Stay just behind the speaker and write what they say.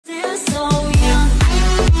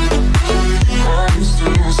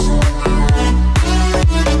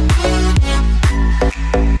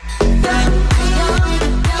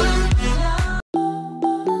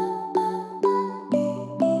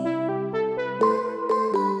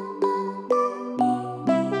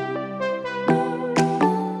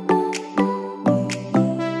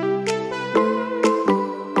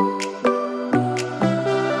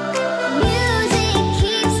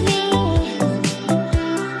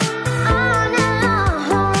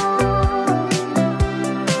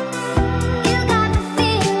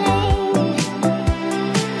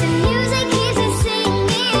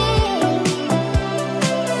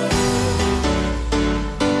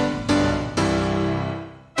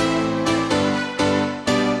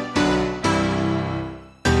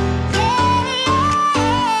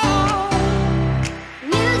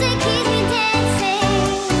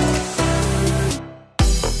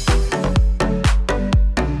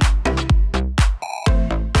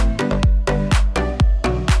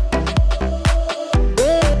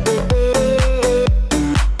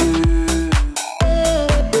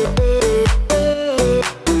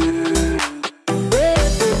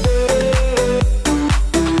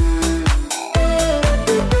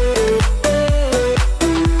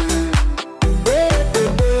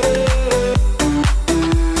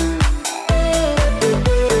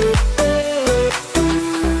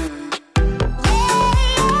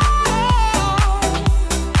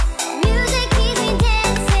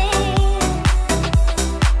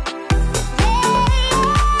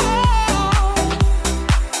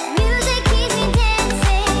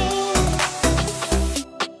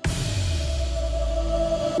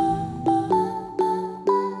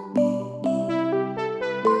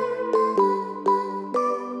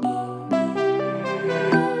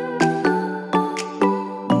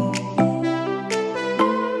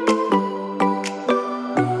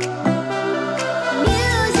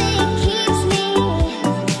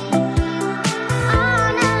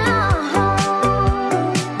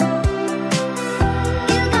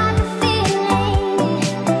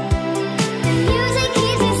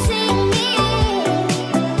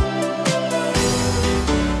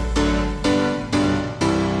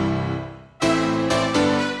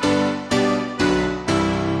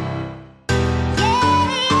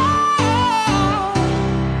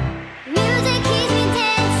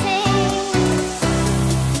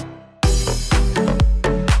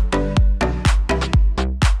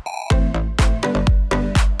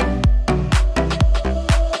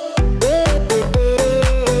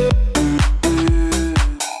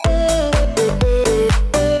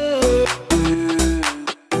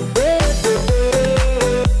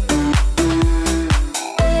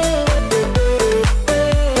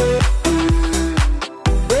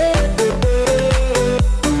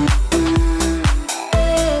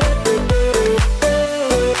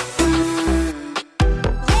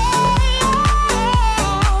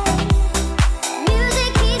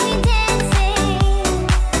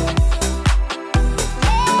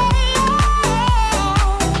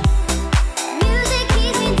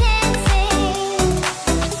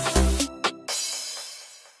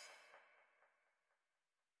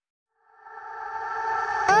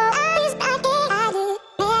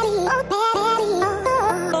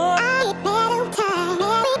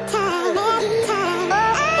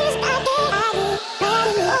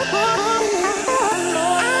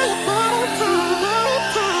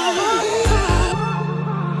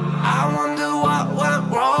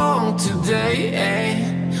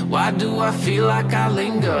I feel like I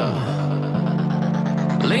linger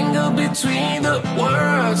between the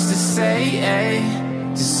words to say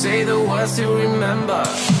the words to remember.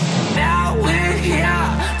 Now we're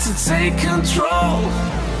here to take control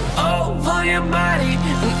over your body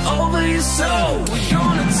and over your soul. We're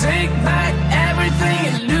gonna take back everything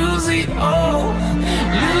and lose it all,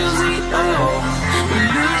 lose it all,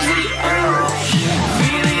 lose it all.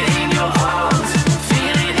 Feel it in your arms,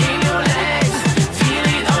 feel it in your legs, feel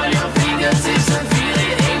it on your fingertips and feel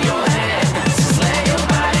it in your head. Just let your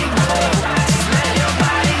body go, just let your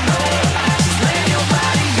body go, just let your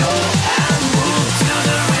body go and move to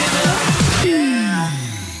the rhythm.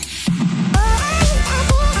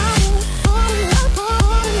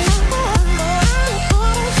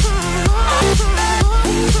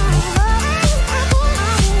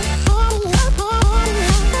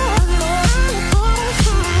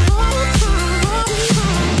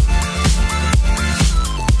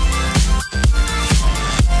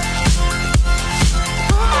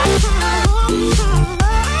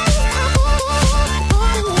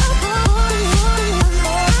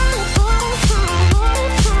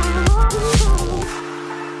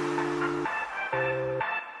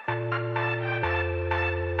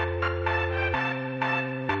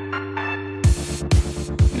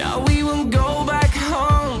 Now we won't go back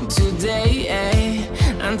home today,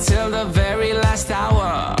 until the very last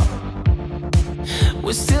hour.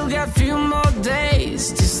 We still got a few more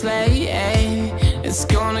days to slay, it's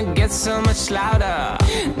gonna get so much louder.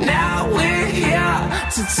 Now we're here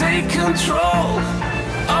to take control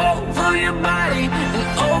over your body and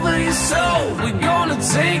over your soul. We're gonna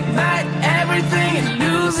take back everything and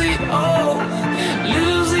lose it all,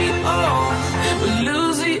 lose it all,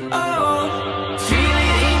 lose it all. Feel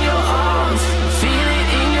it in your arms, feel it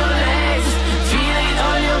in your legs, feel it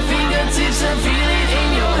on your fingertips and feel it in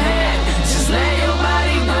your head. Just let your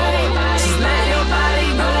body go, just let your body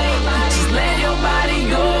go, just let your body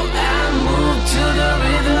go and move to the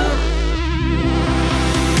rhythm.